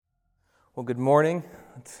Well, good morning.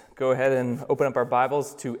 Let's go ahead and open up our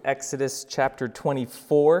Bibles to Exodus chapter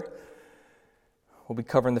 24. We'll be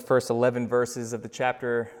covering the first 11 verses of the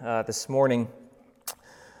chapter this morning.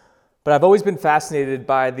 But I've always been fascinated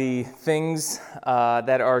by the things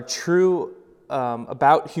that are true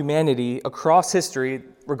about humanity across history,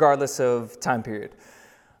 regardless of time period.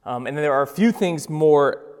 And there are a few things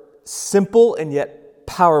more simple and yet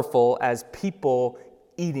powerful as people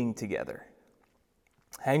eating together.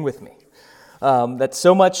 Hang with me. That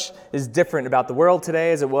so much is different about the world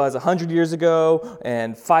today as it was 100 years ago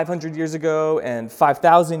and 500 years ago and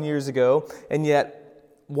 5,000 years ago. And yet,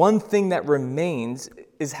 one thing that remains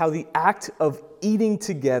is how the act of eating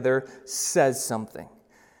together says something.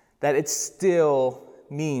 That it still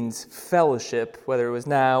means fellowship, whether it was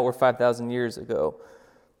now or 5,000 years ago.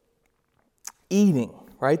 Eating,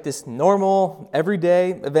 right? This normal,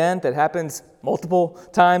 everyday event that happens multiple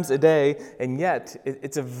times a day, and yet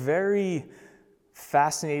it's a very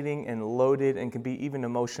fascinating and loaded and can be even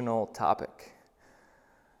emotional topic.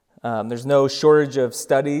 There's no shortage of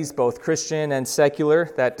studies, both Christian and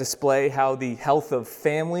secular, that display how the health of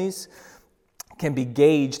families can be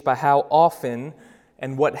gauged by how often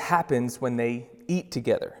and what happens when they eat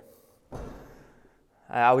together.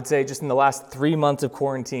 I would say just in the last 3 months of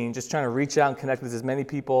quarantine, just trying to reach out and connect with as many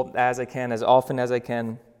people as I can, as often as I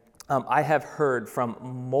can, I have heard from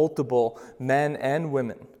multiple men and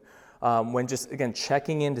women when just, again,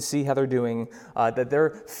 checking in to see how they're doing, that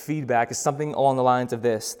their feedback is something along the lines of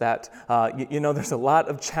this, that, there's a lot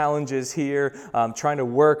of challenges here, trying to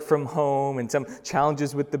work from home and some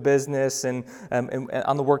challenges with the business and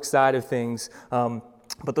on the work side of things.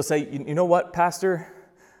 But they'll say, you know what, Pastor?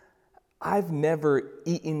 I've never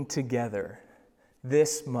eaten together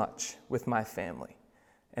this much with my family,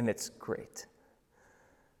 and it's great.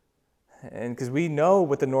 And because we know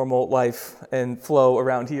what the normal life and flow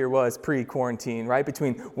around here was pre-quarantine, right?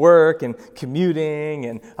 Between work and commuting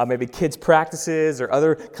and maybe kids' practices or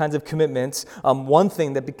other kinds of commitments, one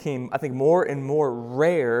thing that became, I think, more and more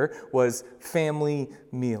rare was family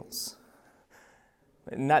meals.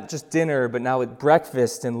 Not just dinner, but now with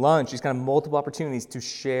breakfast and lunch, these kind of multiple opportunities to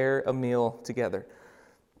share a meal together.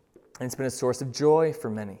 And it's been a source of joy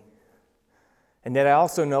for many. And yet I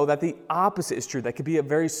also know that the opposite is true. That could be a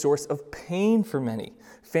very source of pain for many.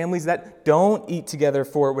 Families that don't eat together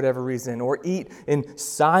for whatever reason or eat in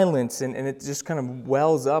silence, and it just kind of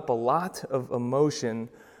wells up a lot of emotion.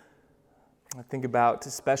 I think about,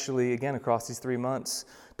 especially, again, across these 3 months,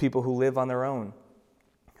 people who live on their own,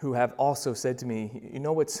 who have also said to me, you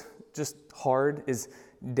know what's just hard is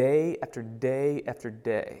day after day after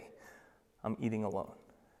day, I'm eating alone.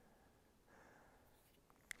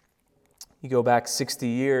 You go back 60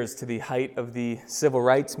 years to the height of the civil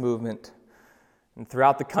rights movement, and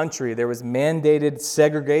throughout the country there was mandated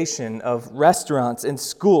segregation of restaurants and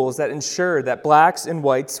schools that ensured that blacks and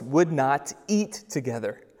whites would not eat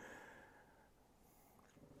together.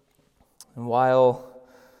 And while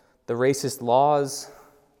the racist laws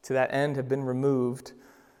to that end have been removed,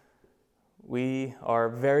 we are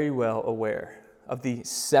very well aware of the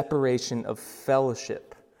separation of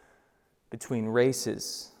fellowship between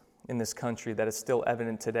races in this country that is still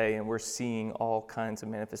evident today, and we're seeing all kinds of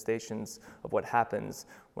manifestations of what happens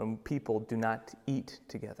when people do not eat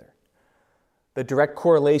together. The direct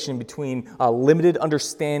correlation between limited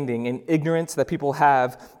understanding and ignorance that people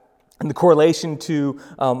have, and the correlation to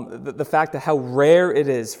the fact that how rare it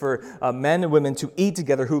is for men and women to eat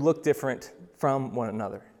together who look different from one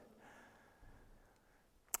another.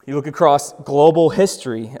 You look across global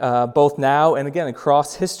history, both now and again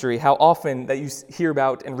across history, how often that you hear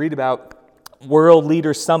about and read about world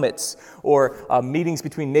leader summits or meetings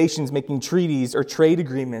between nations making treaties or trade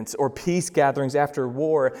agreements or peace gatherings after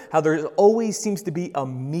war, how there always seems to be a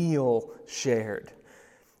meal shared.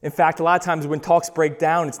 In fact, a lot of times when talks break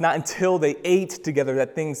down, it's not until they ate together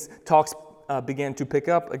that talks began to pick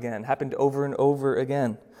up again, happened over and over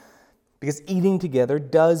again. Because eating together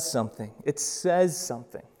does something. It says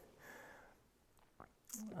something.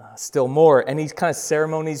 Still more, any kind of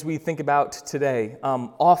ceremonies we think about today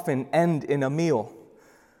often end in a meal.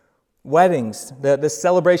 Weddings, the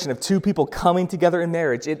celebration of two people coming together in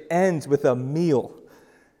marriage, it ends with a meal.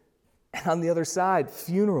 And on the other side,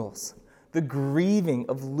 funerals, the grieving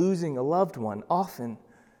of losing a loved one often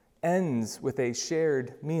ends with a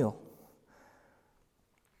shared meal.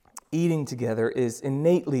 Eating together is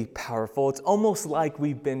innately powerful. It's almost like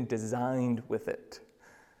we've been designed with it.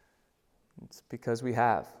 It's because we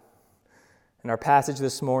have. And our passage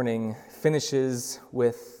this morning finishes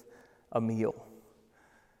with a meal.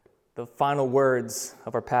 The final words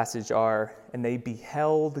of our passage are, "And they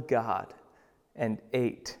beheld God and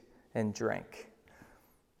ate and drank.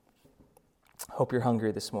 Hope you're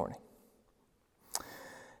hungry this morning.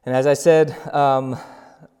 And as I said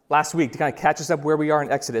last week, to kind of catch us up where we are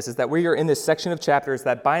in Exodus, is that we are in this section of chapters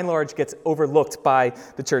that by and large gets overlooked by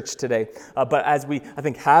the church today. But as we, I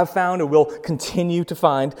think, have found and will continue to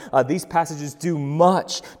find, these passages do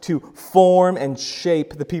much to form and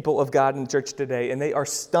shape the people of God in the church today. And they are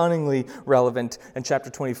stunningly relevant, and chapter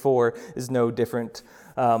 24 is no different.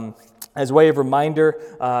 As a way of reminder,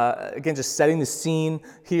 again, just setting the scene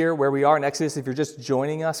here where we are in Exodus, if you're just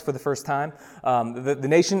joining us for the first time, the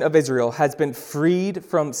nation of Israel has been freed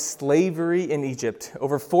from slavery in Egypt,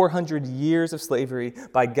 over 400 years of slavery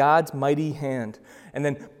by God's mighty hand. And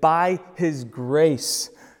then by His grace,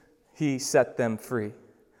 He set them free.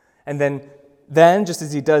 And then, just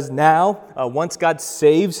as He does now, once God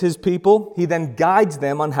saves His people, He then guides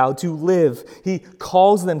them on how to live. He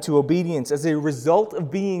calls them to obedience as a result of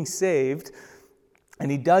being saved, and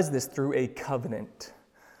He does this through a covenant,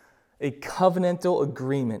 a covenantal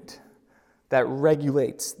agreement that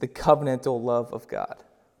regulates the covenantal love of God.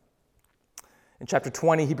 In chapter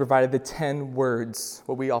 20, He provided the 10 words,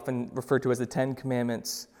 what we often refer to as the 10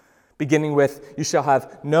 Commandments, beginning with, "You shall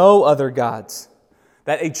have no other gods."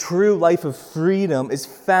 That a true life of freedom is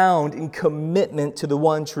found in commitment to the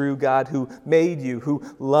one true God who made you, who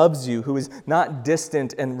loves you, who is not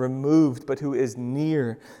distant and removed, but who is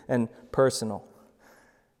near and personal.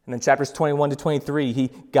 And then chapters 21 to 23, He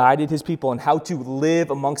guided His people on how to live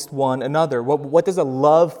amongst one another. What does a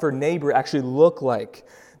love for neighbor actually look like?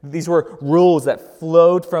 These were rules that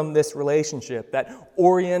flowed from this relationship that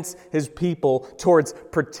orients His people towards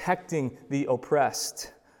protecting the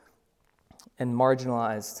oppressed and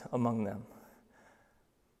marginalized among them.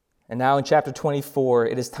 And now in chapter 24,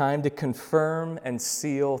 it is time to confirm and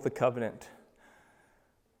seal the covenant.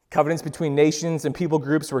 Covenants between nations and people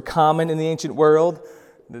groups were common in the ancient world.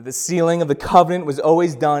 The sealing of the covenant was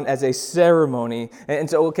always done as a ceremony. And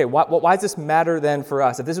so, okay, why does this matter then for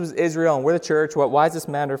us? If this was Israel and we're the church, why does this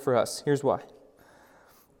matter for us? Here's why.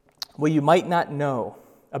 What you might not know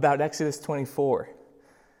about Exodus 24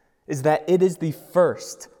 is that it is the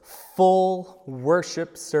first full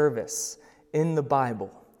worship service in the Bible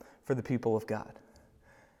for the people of God.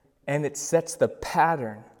 And it sets the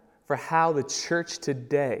pattern for how the church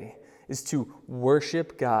today is to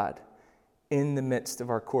worship God in the midst of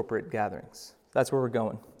our corporate gatherings. That's where we're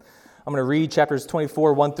going. I'm going to read chapters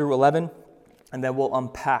 24, 1 through 11, and then we'll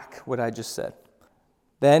unpack what I just said.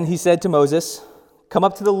 Then He said to Moses, "Come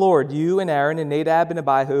up to the Lord, you and Aaron and Nadab and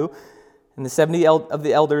Abihu, and the 70 of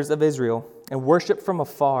the elders of Israel, and worship from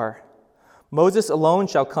afar. Moses alone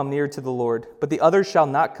shall come near to the Lord, but the others shall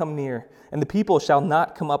not come near, and the people shall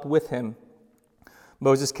not come up with him."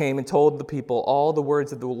 Moses came and told the people all the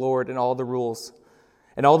words of the Lord and all the rules.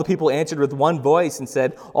 And all the people answered with one voice and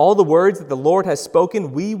said, "All the words that the Lord has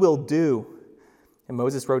spoken, we will do." And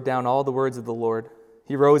Moses wrote down all the words of the Lord.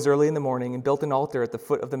 He rose early in the morning and built an altar at the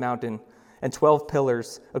foot of the mountain, and 12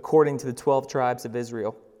 pillars, according to the 12 tribes of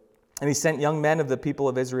Israel. And he sent young men of the people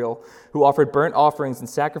of Israel, who offered burnt offerings and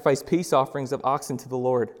sacrificed peace offerings of oxen to the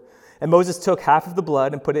Lord. And Moses took half of the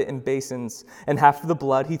blood and put it in basins, and half of the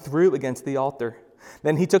blood he threw against the altar.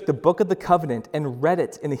 Then he took the book of the covenant and read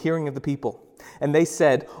it in the hearing of the people. And they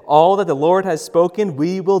said, "All that the Lord has spoken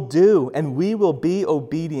we will do, and we will be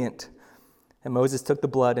obedient." And Moses took the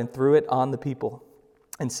blood and threw it on the people,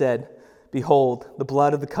 and said, "Behold, the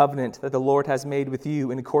blood of the covenant that the Lord has made with you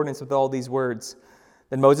in accordance with all these words."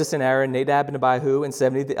 Then Moses and Aaron, Nadab and Abihu, and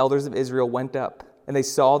 70 of the elders of Israel went up, and they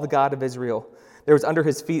saw the God of Israel. There was under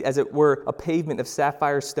his feet, as it were, a pavement of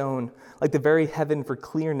sapphire stone, like the very heaven for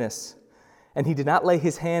clearness. And he did not lay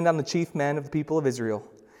his hand on the chief men of the people of Israel.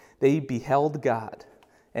 They beheld God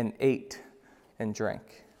and ate and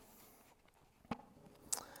drank.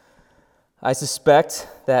 I suspect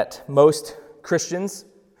that most Christians,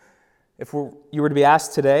 if you were to be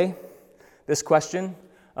asked today this question,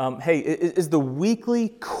 hey, is the weekly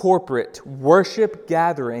corporate worship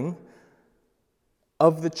gathering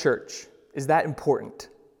of the church, is that important?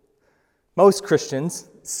 Most Christians,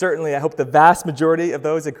 certainly I hope the vast majority of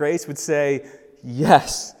those at Grace would say,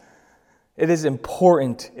 yes, it is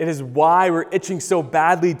important. It is why we're itching so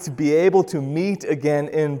badly to be able to meet again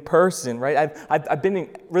in person, right? I've been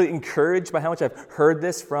really encouraged by how much I've heard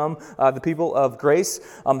this from the people of Grace,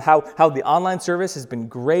 how the online service has been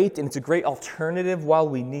great, and it's a great alternative while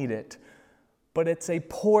we need it. But it's a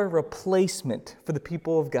poor replacement for the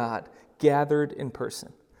people of God gathered in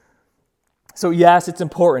person. So yes, it's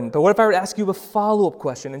important, but what if I were to ask you a follow-up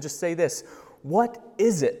question and just say this? What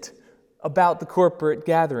is it about the corporate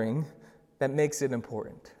gathering that makes it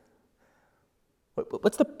important?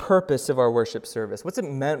 What's the purpose of our worship service? What's it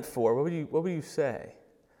meant for? What would you say?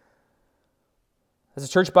 As a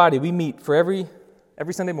church body, we meet for every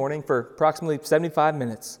Sunday morning for approximately 75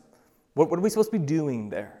 minutes. What are we supposed to be doing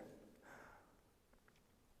there?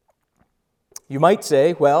 You might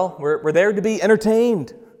say, well, we're there to be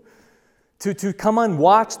entertained, to come and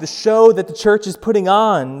watch the show that the church is putting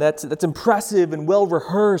on that's impressive and well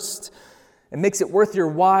rehearsed and makes it worth your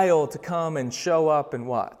while to come and show up and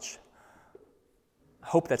watch. I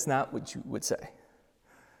hope that's not what you would say.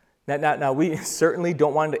 Now, we certainly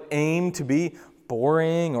don't want to aim to be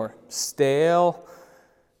boring or stale.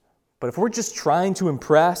 But if we're just trying to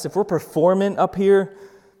impress, if we're performing up here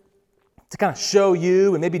to kind of show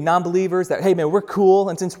you and maybe non-believers that, hey man, we're cool,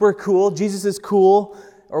 and since we're cool, Jesus is cool,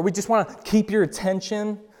 or we just want to keep your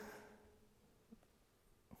attention,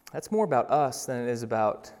 that's more about us than it is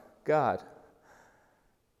about God.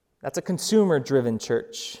 That's a consumer-driven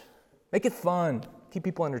church. Make it fun. Keep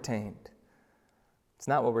people entertained. It's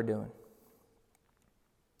not what we're doing.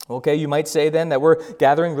 Okay, you might say then that we're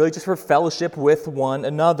gathering really just for fellowship with one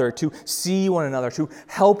another, to see one another, to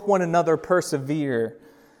help one another persevere.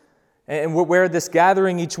 And where this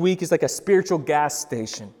gathering each week is like a spiritual gas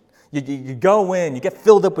station. You go in, you get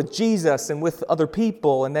filled up with Jesus and with other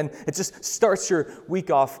people, and then it just starts your week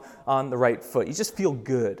off on the right foot. You just feel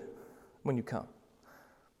good when you come.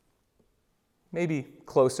 Maybe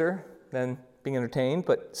closer than being entertained,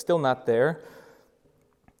 but still not there.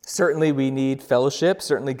 Certainly we need fellowship.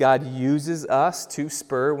 Certainly God uses us to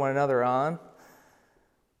spur one another on.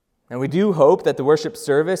 And we do hope that the worship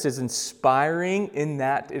service is inspiring in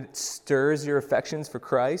that it stirs your affections for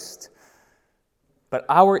Christ. But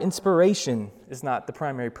our inspiration is not the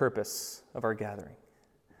primary purpose of our gathering.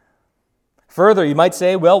 Further, you might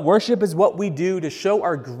say, well, worship is what we do to show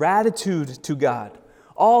our gratitude to God.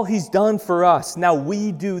 All He's done for us. Now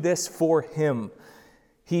we do this for Him.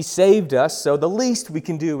 He saved us, so the least we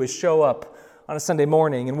can do is show up on a Sunday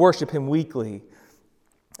morning and worship Him weekly.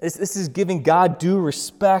 This is giving God due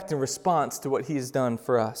respect and response to what He has done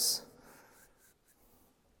for us.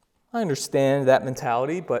 I understand that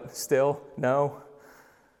mentality, but still, no.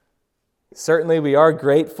 Certainly we are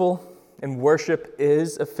grateful, and worship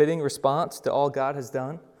is a fitting response to all God has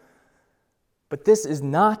done. But this is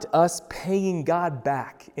not us paying God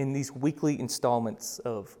back in these weekly installments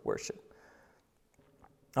of worship.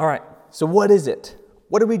 All right, so what is it?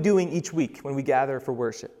 What are we doing each week when we gather for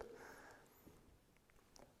worship?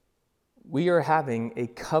 We are having a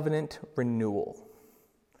covenant renewal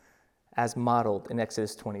as modeled in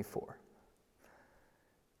Exodus 24.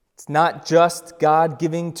 It's not just God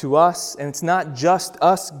giving to us, and it's not just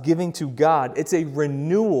us giving to God. It's a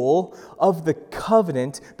renewal of the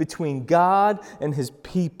covenant between God and His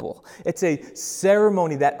people. It's a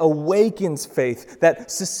ceremony that awakens faith,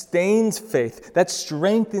 that sustains faith, that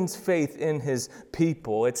strengthens faith in His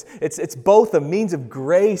people. It's both a means of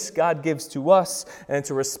grace God gives to us, and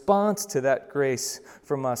it's a response to that grace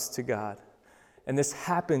from us to God. And this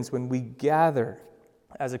happens when we gather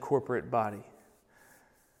as a corporate body.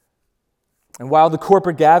 And while the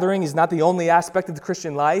corporate gathering is not the only aspect of the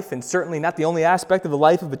Christian life, and certainly not the only aspect of the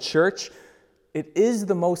life of a church, it is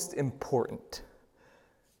the most important.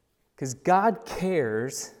 Because God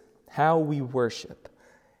cares how we worship.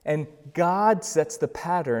 And God sets the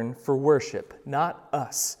pattern for worship, not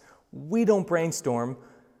us. We don't brainstorm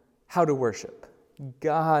how to worship.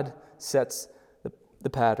 God sets the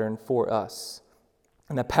pattern for us.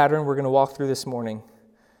 And the pattern we're going to walk through this morning,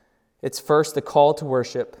 it's first the call to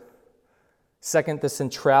worship. Second, the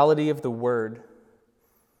centrality of the Word.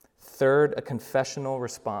 Third, a confessional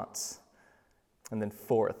response. And then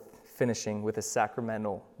fourth, finishing with a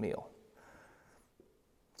sacramental meal.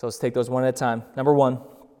 So let's take those one at a time. Number one,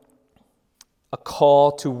 a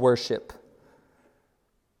call to worship.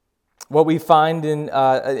 What we find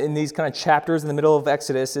in these kind of chapters in the middle of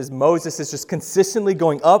Exodus is Moses is just consistently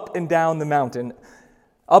going up and down the mountain,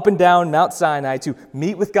 up and down Mount Sinai to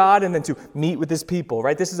meet with God and then to meet with His people,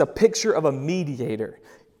 right? This is a picture of a mediator,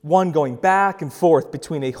 one going back and forth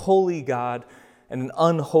between a holy God and an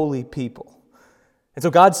unholy people. And so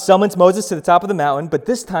God summons Moses to the top of the mountain, but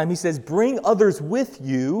this time He says, bring others with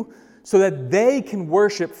you so that they can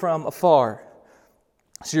worship from afar.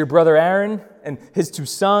 So your brother Aaron and his 2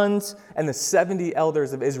 sons and the 70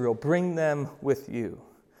 elders of Israel, bring them with you.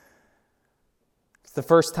 It's the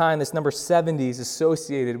first time this number 70 is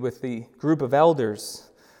associated with the group of elders.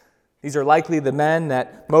 These are likely the men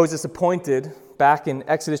that Moses appointed back in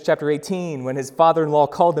Exodus chapter 18 when his father-in-law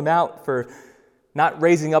called him out for not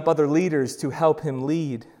raising up other leaders to help him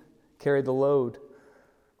lead, carry the load.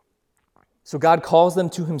 So God calls them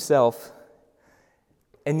to Himself,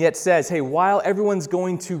 and yet says, hey, while everyone's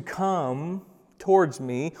going to come towards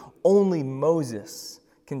me, only Moses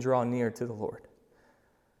can draw near to the Lord.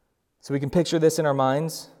 So we can picture this in our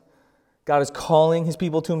minds. God is calling his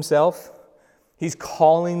people to himself. He's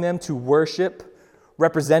calling them to worship,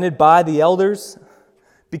 represented by the elders,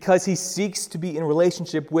 because he seeks to be in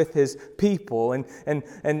relationship with his people. And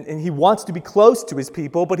he wants to be close to his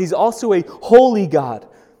people, but he's also a holy God.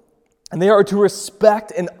 And they are to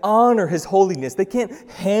respect and honor his holiness. They can't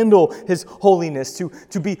handle his holiness.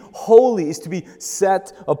 To be holy is to be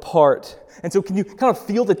set apart. And so can you kind of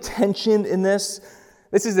feel the tension in this?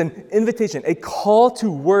 This is an invitation, a call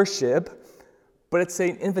to worship, but it's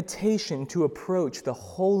an invitation to approach the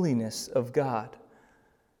holiness of God.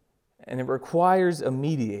 And it requires a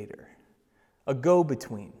mediator, a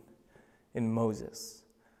go-between in Moses.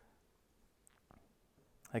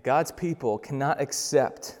 Like God's people cannot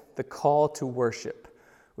accept the call to worship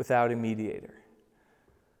without a mediator,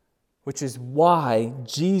 which is why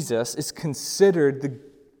Jesus is considered the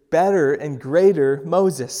better and greater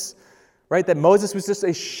Moses, right? That Moses was just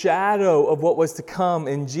a shadow of what was to come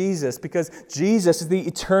in Jesus, because Jesus is the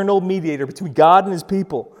eternal mediator between God and his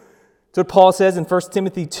people. That's what Paul says in 1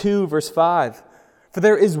 Timothy 2, verse 5. For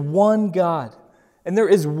there is one God, and there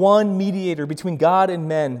is one mediator between God and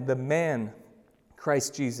men, the man,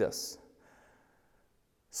 Christ Jesus.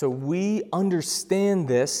 So we understand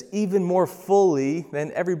this even more fully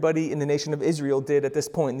than everybody in the nation of Israel did at this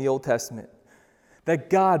point in the Old Testament. That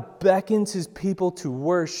God beckons his people to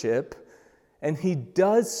worship, and he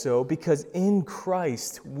does so because in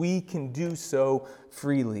Christ we can do so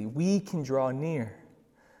freely. We can draw near.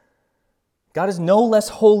 God is no less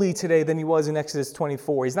holy today than he was in Exodus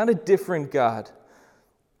 24. He's not a different God.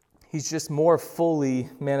 He's just more fully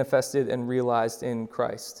manifested and realized in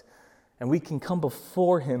Christ. And we can come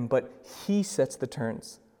before him, but he sets the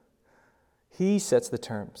terms. He sets the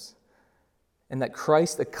terms. And that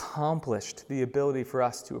Christ accomplished the ability for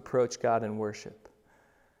us to approach God in worship.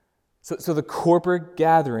 So the corporate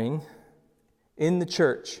gathering in the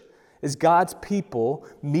church is God's people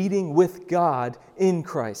meeting with God in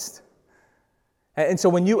Christ. And so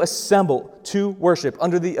when you assemble to worship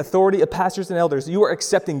under the authority of pastors and elders, you are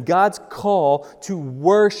accepting God's call to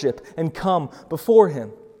worship and come before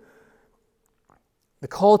him. The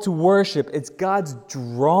call to worship, it's God's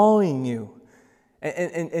drawing you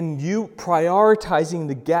and you prioritizing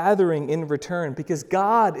the gathering in return because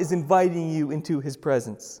God is inviting you into his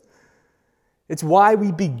presence. It's why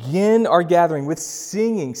we begin our gathering with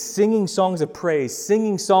singing songs of praise,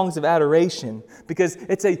 singing songs of adoration, because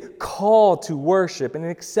it's a call to worship and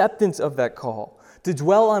an acceptance of that call, to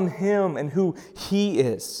dwell on him and who he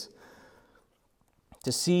is,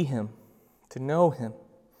 to see him, to know him.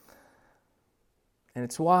 And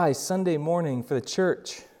it's why Sunday morning for the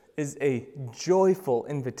church is a joyful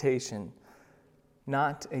invitation,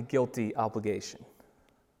 not a guilty obligation.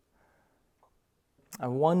 I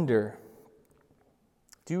wonder,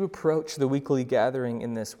 do you approach the weekly gathering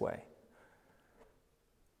in this way?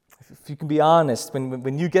 If you can be honest,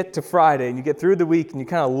 when you get to Friday and you get through the week and you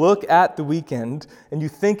kind of look at the weekend and you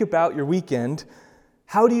think about your weekend,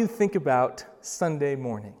 how do you think about Sunday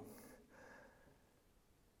morning?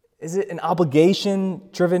 Is it an obligation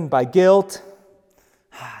driven by guilt?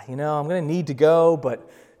 I'm going to need to go, but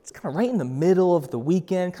it's kind of right in the middle of the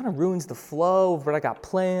weekend, kind of ruins the flow of what I got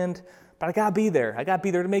planned, but I got to be there. I got to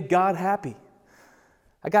be there to make God happy.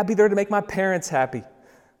 I got to be there to make my parents happy.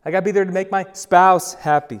 I got to be there to make my spouse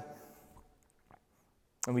happy.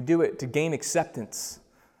 And we do it to gain acceptance,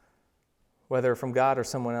 whether from God or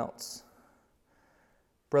someone else.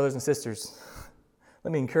 Brothers and sisters,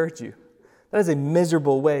 let me encourage you. That is a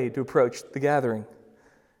miserable way to approach the gathering.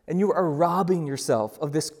 And you are robbing yourself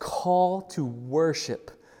of this call to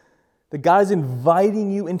worship. That God is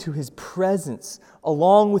inviting you into his presence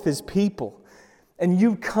along with his people. And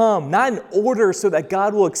you come, not in order so that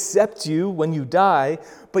God will accept you when you die,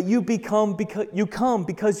 but you come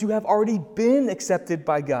because you have already been accepted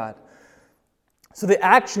by God. So the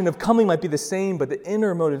action of coming might be the same, but the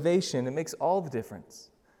inner motivation, it makes all the difference.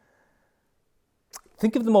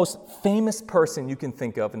 Think of the most famous person you can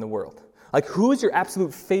think of in the world. Like, who is your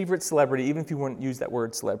absolute favorite celebrity, even if you wouldn't use that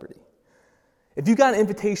word celebrity? If you got an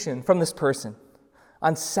invitation from this person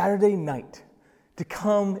on Saturday night to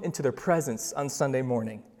come into their presence on Sunday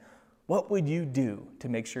morning, what would you do to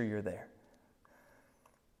make sure you're there?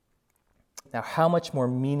 Now, how much more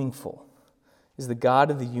meaningful is the God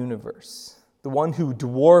of the universe, the one who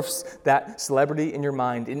dwarfs that celebrity in your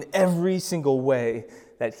mind in every single way,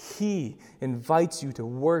 that he invites you to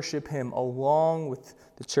worship him along with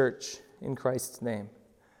the church in Christ's name.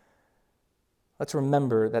 let's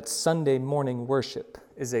remember that Sunday morning worship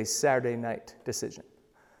is a Saturday night decision.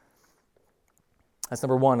 That's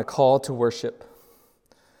number one, a call to worship.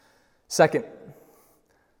 Second,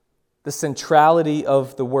 the centrality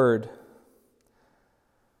of the Word.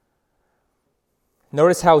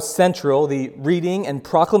 Notice how central the reading and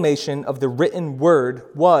proclamation of the written Word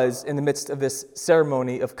was in the midst of this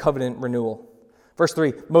ceremony of covenant renewal. Verse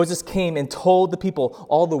 3, Moses came and told the people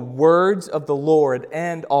all the words of the Lord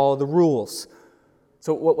and all the rules.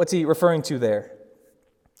 So what's he referring to there?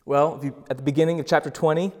 Well, at the beginning of chapter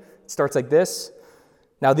 20, it starts like this.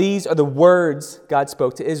 Now these are the words God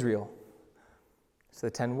spoke to Israel. So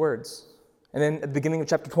the 10 words. And then at the beginning of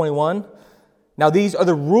chapter 21, now these are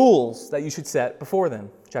the rules that you should set before them.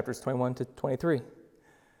 Chapters 21 to 23.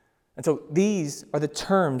 And so these are the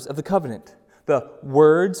terms of the covenant. The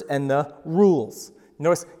words and the rules.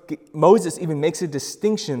 Notice Moses even makes a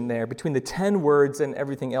distinction there between the 10 words and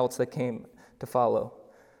everything else that came to follow.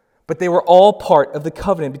 But they were all part of the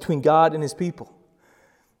covenant between God and his people.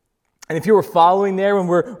 And if you were following there when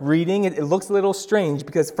we're reading, it looks a little strange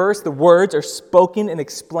because first the words are spoken and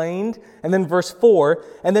explained, and then verse 4,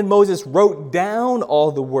 and then Moses wrote down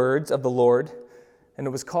all the words of the Lord, and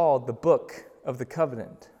it was called the Book of the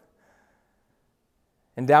Covenant.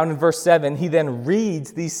 And down in verse 7, he then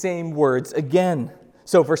reads these same words again.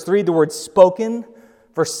 So verse 3, the words spoken.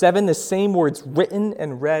 Verse 7, the same words written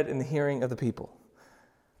and read in the hearing of the people.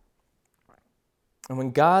 And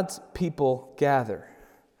when God's people gather,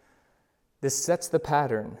 this sets the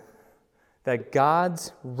pattern that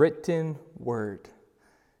God's written word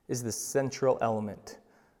is the central element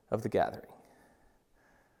of the gathering.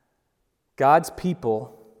 God's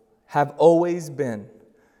people have always been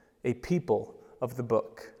a people of the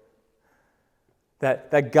book.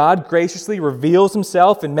 That God graciously reveals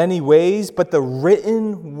himself in many ways, but the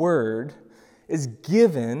written word is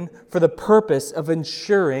given for the purpose of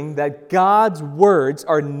ensuring that God's words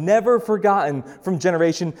are never forgotten from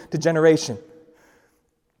generation to generation.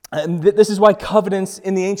 And this is why covenants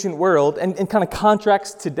in the ancient world and kind of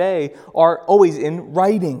contracts today are always in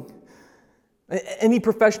writing. Any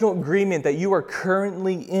professional agreement that you are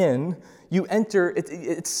currently in, you enter,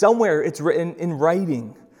 it's somewhere it's written in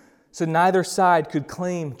writing. So neither side could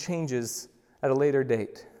claim changes at a later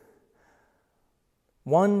date.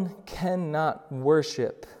 One cannot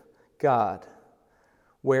worship God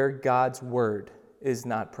where God's word is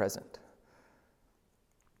not present.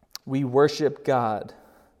 We worship God,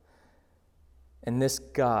 and this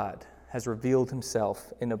God has revealed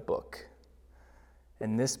himself in a book.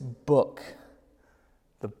 And this book,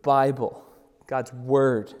 the Bible, God's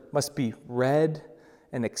word, must be read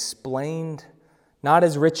and explained, not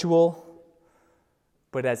as ritual,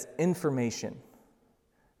 but as information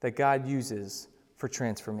that God uses for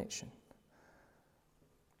transformation.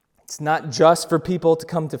 It's not just for people to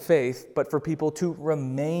come to faith, but for people to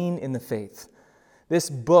remain in the faith. This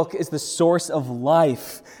book is the source of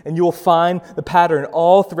life, and you will find the pattern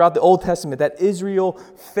all throughout the Old Testament that Israel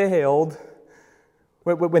failed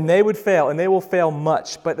when they would fail, and they will fail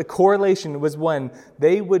much, but the correlation was when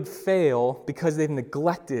they would fail because they've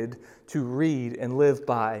neglected to read and live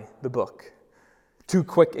by the book. 2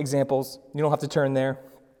 quick examples. You don't have to turn there.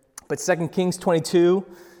 But 2 Kings 22,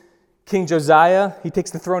 King Josiah, he takes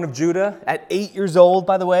the throne of Judah at 8 years old,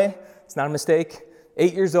 by the way. It's not a mistake.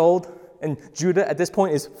 8 years old. And Judah at this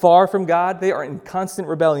point is far from God. They are in constant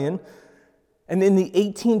rebellion. And in the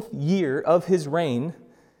 18th year of his reign,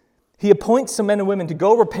 he appoints some men and women to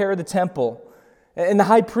go repair the temple. And the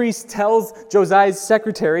high priest tells Josiah's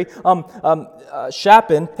secretary,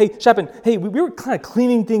 Shaphan, hey, we were kind of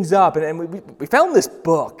cleaning things up, and we found this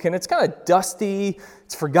book, and it's kind of dusty,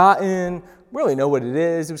 it's forgotten, we don't really know what it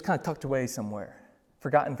is, it was kind of tucked away somewhere,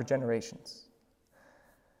 forgotten for generations.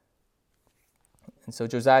 And so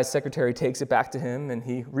Josiah's secretary takes it back to him, and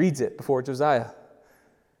he reads it before Josiah.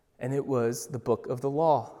 And it was the book of the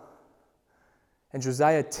law. And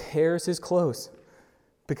Josiah tears his clothes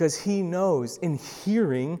because he knows in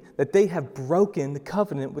hearing that they have broken the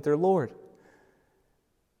covenant with their Lord.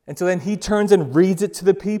 And so then he turns and reads it to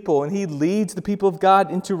the people, and he leads the people of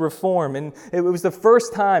God into reform. And it was the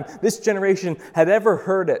first time this generation had ever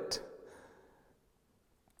heard it.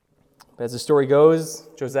 But as the story goes,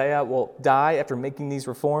 Josiah will die after making these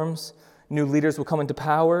reforms. New leaders will come into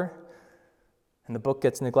power, and the book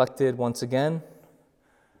gets neglected once again.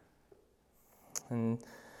 And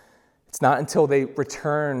it's not until they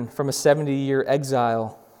return from a 70-year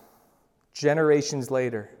exile, generations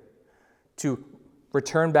later, to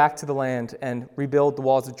return back to the land and rebuild the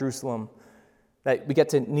walls of Jerusalem, that we get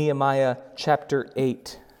to Nehemiah chapter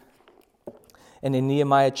 8. And in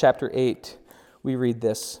Nehemiah chapter 8, we read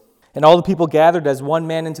this. And all the people gathered as one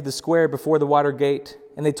man into the square before the water gate.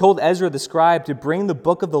 And they told Ezra the scribe to bring the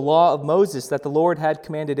book of the law of Moses that the Lord had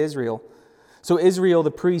commanded Israel. So Israel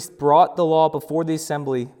the priest brought the law before the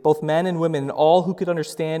assembly, both men and women, and all who could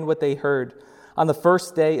understand what they heard, on the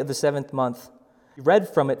first day of the 7th month. He read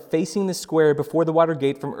from it facing the square before the water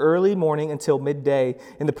gate from early morning until midday,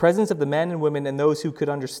 in the presence of the men and women and those who could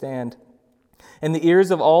understand. And the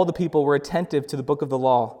ears of all the people were attentive to the book of the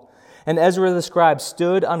law. And Ezra the scribe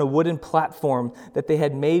stood on a wooden platform that they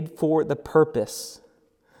had made for the purpose.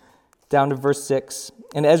 Down to verse 6.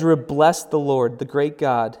 And Ezra blessed the Lord, the great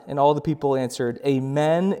God, and all the people answered,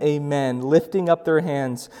 Amen, amen, lifting up their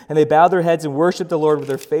hands. And they bowed their heads and worshiped the Lord with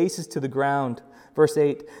their faces to the ground. Verse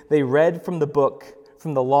 8. They read from the book,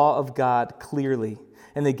 from the law of God clearly,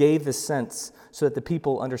 and they gave the sense so that the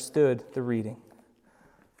people understood the reading.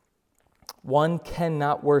 One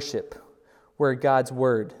cannot worship where God's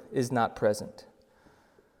word is not present.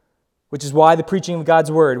 Which is why the preaching of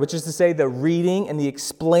God's word, which is to say the reading and the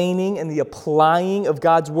explaining and the applying of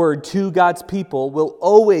God's word to God's people, will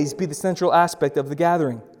always be the central aspect of the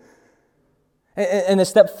gathering. And a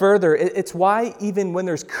step further, it's why even when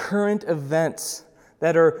there's current events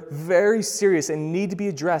that are very serious and need to be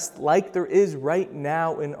addressed, like there is right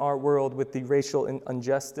now in our world with the racial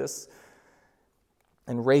injustice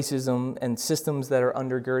and racism and systems that are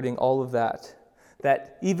undergirding all of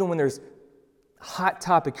that even when there's hot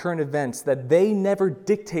topic current events, that they never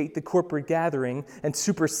dictate the corporate gathering and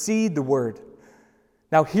supersede the word.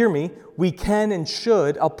 Now hear me, we can and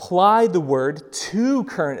should apply the word to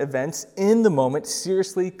current events in the moment,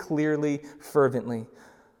 seriously, clearly, fervently.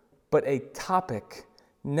 But a topic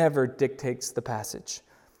never dictates the passage.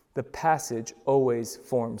 The passage always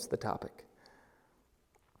forms the topic.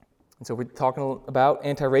 And so we're talking about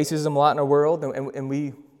anti-racism a lot in our world, and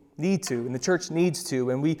we need to, and the church needs to,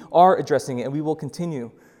 and we are addressing it, and we will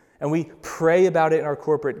continue. And we pray about it in our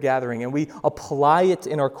corporate gathering, and we apply it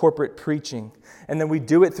in our corporate preaching. And then we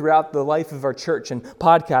do it throughout the life of our church and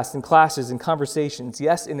podcasts and classes and conversations.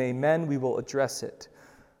 Yes, and amen, we will address it.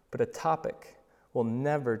 But a topic will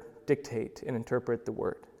never dictate and interpret the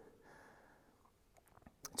word.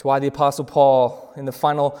 It's why the Apostle Paul, in the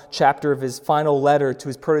final chapter of his final letter to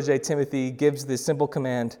his protege Timothy, gives this simple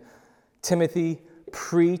command: Timothy,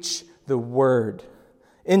 preach the word,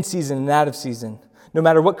 in season and out of season. No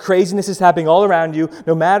matter what craziness is happening all around you,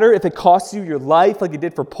 no matter if it costs you your life like it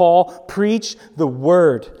did for Paul, preach the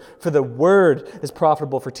word. For the word is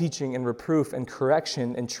profitable for teaching and reproof and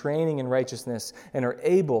correction and training in righteousness, and are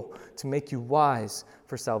able to make you wise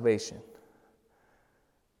for salvation.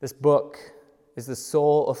 This book is the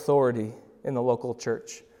sole authority in the local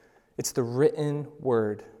church. It's the written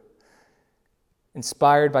word,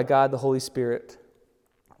 inspired by God the Holy Spirit,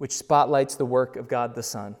 which spotlights the work of God the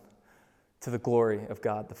Son to the glory of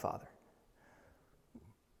God the Father.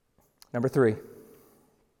 Number 3,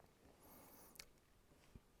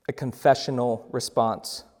 a confessional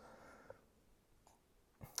response.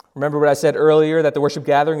 Remember what I said earlier, that the worship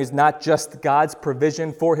gathering is not just God's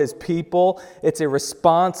provision for his people, it's a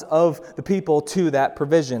response of the people to that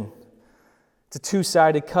provision. It's a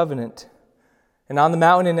two-sided covenant. And on the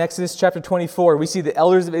mountain in Exodus chapter 24, we see the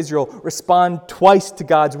elders of Israel respond twice to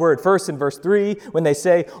God's word. First in verse 3, when they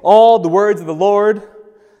say, all the words of the Lord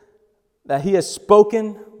that he has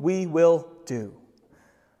spoken, we will do.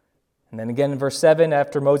 And then again in verse 7,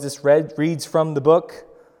 after Moses reads from the book,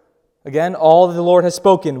 again, all that the Lord has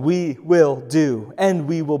spoken, we will do, and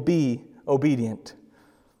we will be obedient.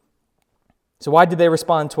 So why did they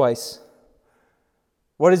respond twice?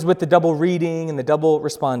 What is with the double reading and the double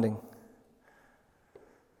responding?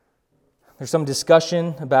 There's some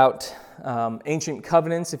discussion about ancient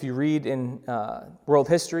covenants, if you read in world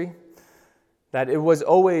history, that it was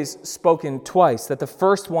always spoken twice, that the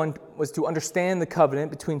first one was to understand the covenant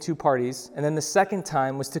between two parties, and then the second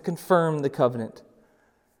time was to confirm the covenant.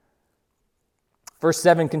 Verse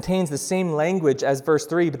 7 contains the same language as verse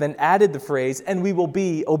 3, but then added the phrase, and we will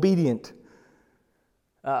be obedient.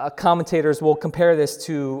 Commentators will compare this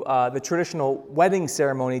to the traditional wedding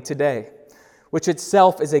ceremony today, which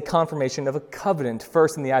itself is a confirmation of a covenant,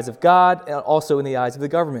 first in the eyes of God and also in the eyes of the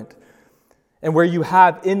government. And where you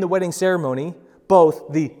have in the wedding ceremony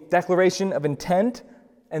both the declaration of intent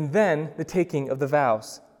and then the taking of the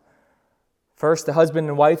vows. First, the husband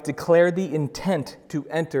and wife declare the intent to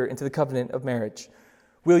enter into the covenant of marriage.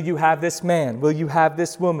 Will you have this man? Will you have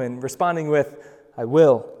this woman? Responding with, I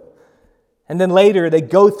will. And then later they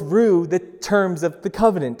go through the terms of the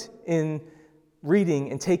covenant in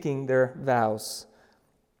reading and taking their vows.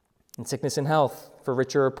 In sickness and health, for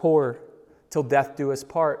richer or poor, till death do us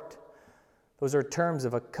part. Those are terms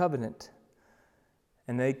of a covenant.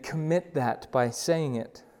 And they commit that by saying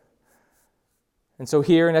it. And so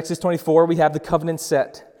here in Exodus 24, we have the covenant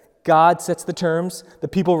set. God sets the terms. The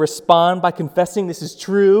people respond by confessing this is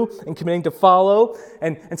true and committing to follow.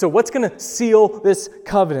 And so what's going to seal this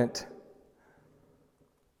covenant?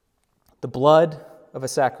 The blood of a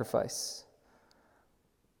sacrifice.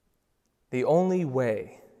 The only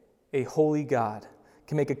way a holy God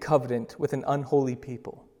can make a covenant with an unholy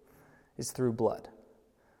people is through blood.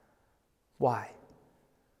 Why?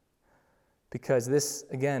 Because this,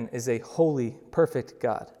 again, is a holy, perfect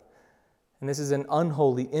God. And this is an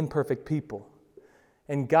unholy, imperfect people.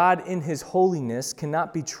 And God, in His holiness,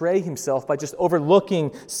 cannot betray Himself by just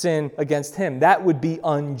overlooking sin against Him. That would be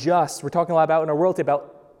unjust. We're talking a lot about in our world today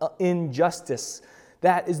about injustice.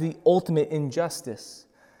 That is the ultimate injustice.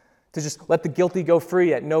 To just let the guilty go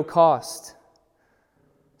free at no cost.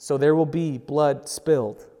 So there will be blood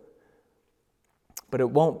spilled. But it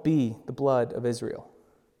won't be the blood of Israel.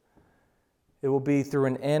 It will be through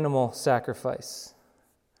an animal sacrifice.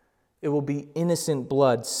 It will be innocent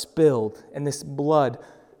blood spilled, and this blood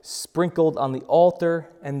sprinkled on the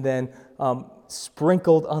altar and then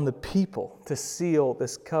sprinkled on the people to seal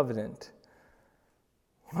this covenant.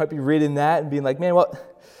 You might be reading that and being like, man,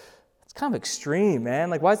 it's kind of extreme,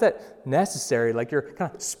 man. Like, why is that necessary? Like, you're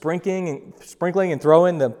kind of sprinkling and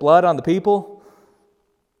throwing the blood on the people.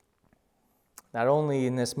 Not only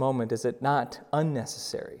in this moment is it not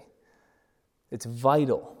unnecessary, it's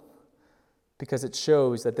vital. Because it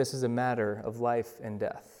shows that this is a matter of life and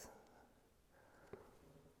death.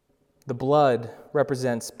 The blood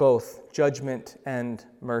represents both judgment and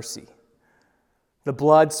mercy. The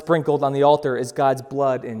blood sprinkled on the altar is God's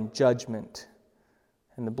blood in judgment.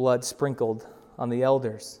 And the blood sprinkled on the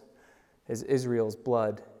elders is Israel's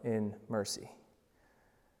blood in mercy.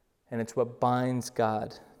 And it's what binds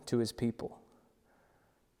God to His people.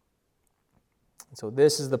 So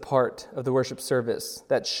this is the part of the worship service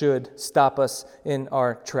that should stop us in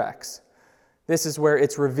our tracks. This is where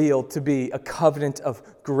it's revealed to be a covenant of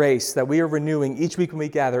grace that we are renewing each week when we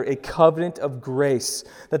gather, a covenant of grace.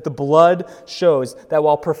 That the blood shows that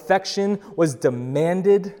while perfection was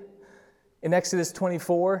demanded in Exodus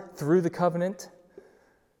 24 through the covenant,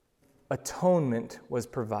 atonement was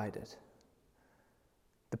provided.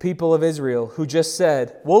 The people of Israel who just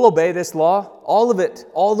said, we'll obey this law, all of it,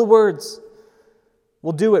 all the words.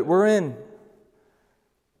 We'll do it, we're in.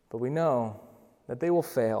 But we know that they will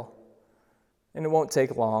fail, and it won't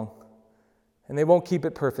take long, and they won't keep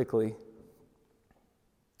it perfectly.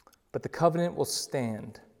 But the covenant will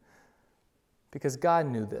stand, because God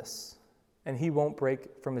knew this, and He won't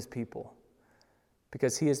break from His people,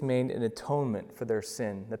 because He has made an atonement for their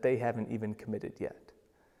sin that they haven't even committed yet,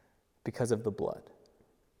 because of the blood.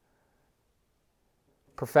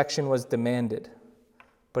 Perfection was demanded,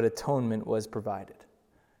 but atonement was provided.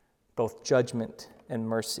 Both judgment and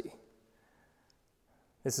mercy.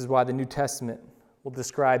 This is why the New Testament will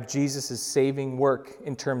describe Jesus' saving work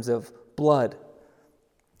in terms of blood.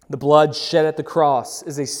 The blood shed at the cross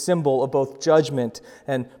is a symbol of both judgment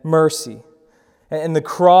and mercy. And the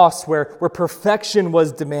cross where perfection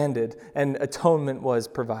was demanded and atonement was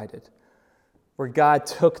provided. Where God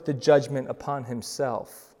took the judgment upon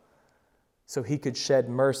Himself so He could shed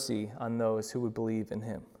mercy on those who would believe in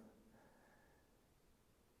Him.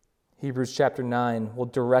 Hebrews chapter 9 will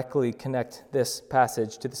directly connect this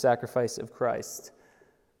passage to the sacrifice of Christ.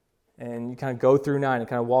 And you kind of go through 9 and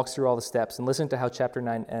kind of walks through all the steps and listen to how chapter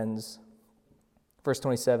 9 ends. Verse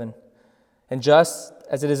 27. And just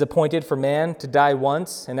as it is appointed for man to die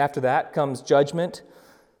once, and after that comes judgment,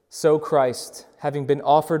 so Christ, having been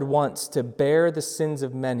offered once to bear the sins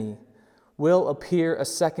of many, will appear a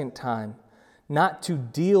second time, not to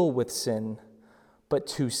deal with sin, but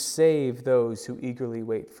to save those who eagerly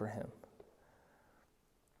wait for Him.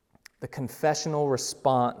 The confessional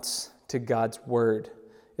response to God's word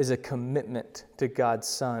is a commitment to God's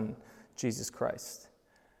Son, Jesus Christ.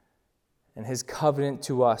 And His covenant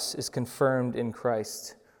to us is confirmed in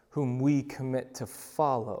Christ, whom we commit to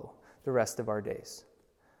follow the rest of our days.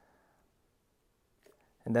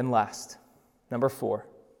 And then last, number 4,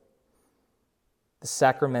 the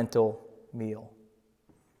sacramental meal.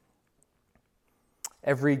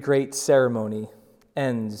 Every great ceremony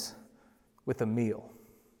ends with a meal.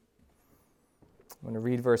 I'm going to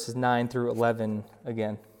read verses 9 through 11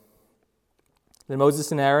 again. Then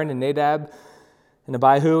Moses and Aaron and Nadab and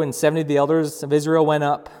Abihu and 70 of the elders of Israel went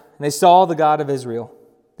up, and they saw the God of Israel.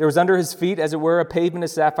 There was under His feet, as it were, a pavement of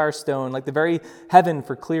sapphire stone, like the very heaven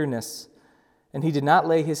for clearness. And He did not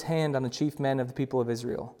lay His hand on the chief men of the people of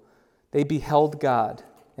Israel. They beheld God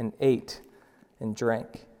and ate and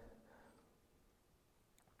drank.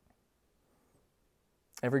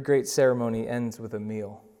 Every great ceremony ends with a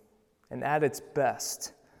meal. And at its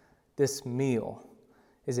best, this meal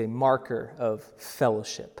is a marker of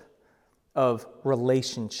fellowship, of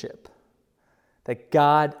relationship, that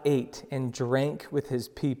God ate and drank with his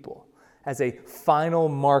people as a final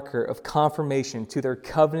marker of confirmation to their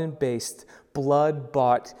covenant-based,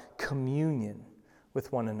 blood-bought communion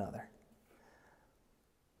with one another.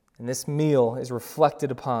 And this meal is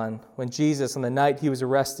reflected upon when Jesus, on the night he was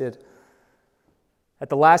arrested, at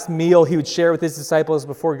the last meal he would share with his disciples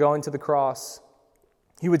before going to the cross,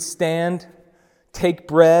 he would stand, take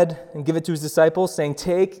bread, and give it to his disciples, saying,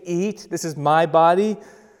 "Take, eat, this is my body."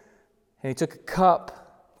 And he took a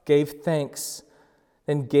cup, gave thanks,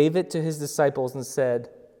 then gave it to his disciples and said,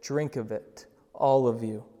 "Drink of it, all of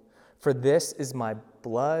you, for this is my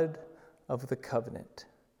blood of the covenant,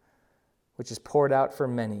 which is poured out for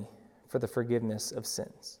many for the forgiveness of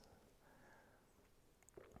sins."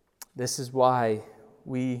 This is why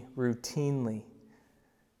we routinely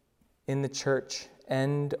in the church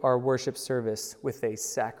end our worship service with a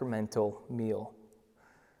sacramental meal,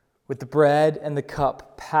 with the bread and the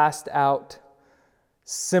cup passed out,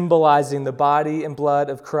 symbolizing the body and blood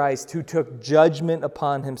of Christ, who took judgment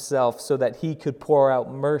upon himself so that he could pour out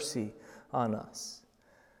mercy on us.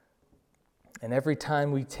 And every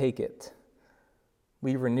time we take it,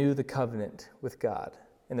 we renew the covenant with God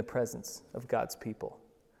in the presence of God's people.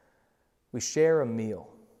 We share a meal.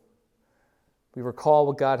 We recall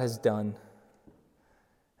what God has done.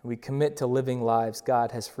 And we commit to living lives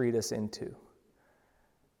God has freed us into.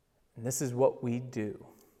 And this is what we do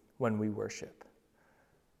when we worship.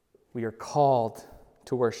 We are called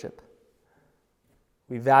to worship.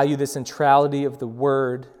 We value the centrality of the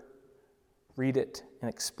Word, read it and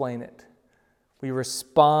explain it. We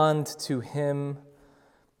respond to Him,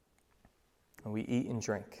 and we eat and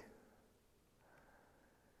drink.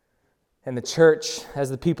 And the church,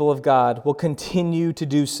 as the people of God, will continue to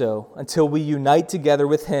do so until we unite together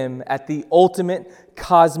with Him at the ultimate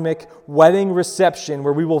cosmic wedding reception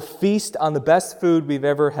where we will feast on the best food we've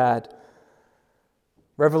ever had.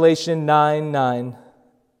 Revelation 9:9.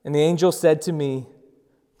 And the angel said to me,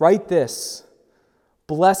 "Write this,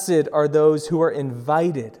 blessed are those who are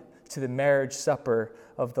invited to the marriage supper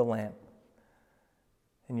of the Lamb."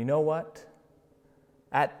 And you know what?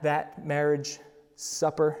 At that marriage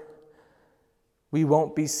supper, we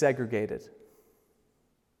won't be segregated.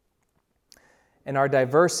 And our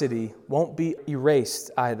diversity won't be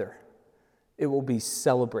erased either. It will be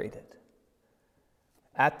celebrated.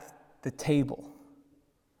 At the table,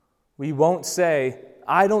 we won't say,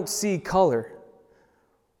 "I don't see color."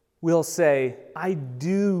 We'll say, "I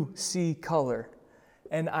do see color,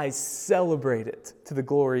 and I celebrate it to the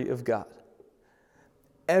glory of God."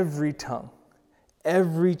 Every tongue,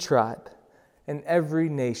 every tribe, and every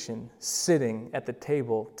nation sitting at the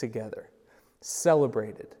table together,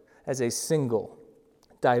 celebrated as a single,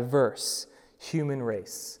 diverse human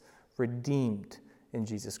race, redeemed in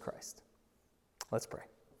Jesus Christ. Let's pray.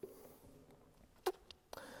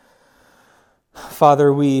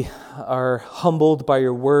 Father, we are humbled by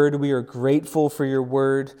your word. We are grateful for your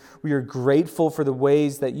word. We are grateful for the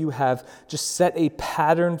ways that you have just set a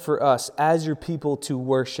pattern for us as your people to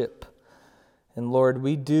worship. And Lord,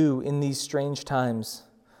 we do in these strange times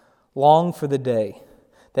long for the day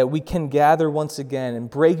that we can gather once again and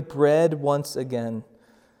break bread once again.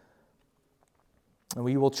 And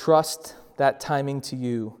we will trust that timing to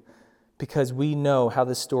you because we know how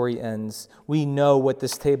the story ends. We know what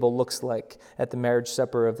this table looks like at the marriage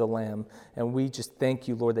supper of the Lamb. And we just thank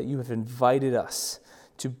you, Lord, that you have invited us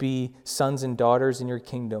to be sons and daughters in your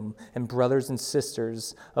kingdom and brothers and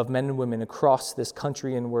sisters of men and women across this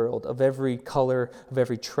country and world, of every color, of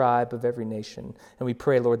every tribe, of every nation. And we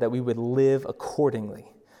pray, Lord, that we would live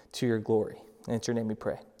accordingly to your glory. And it's your name we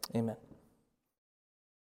pray. Amen.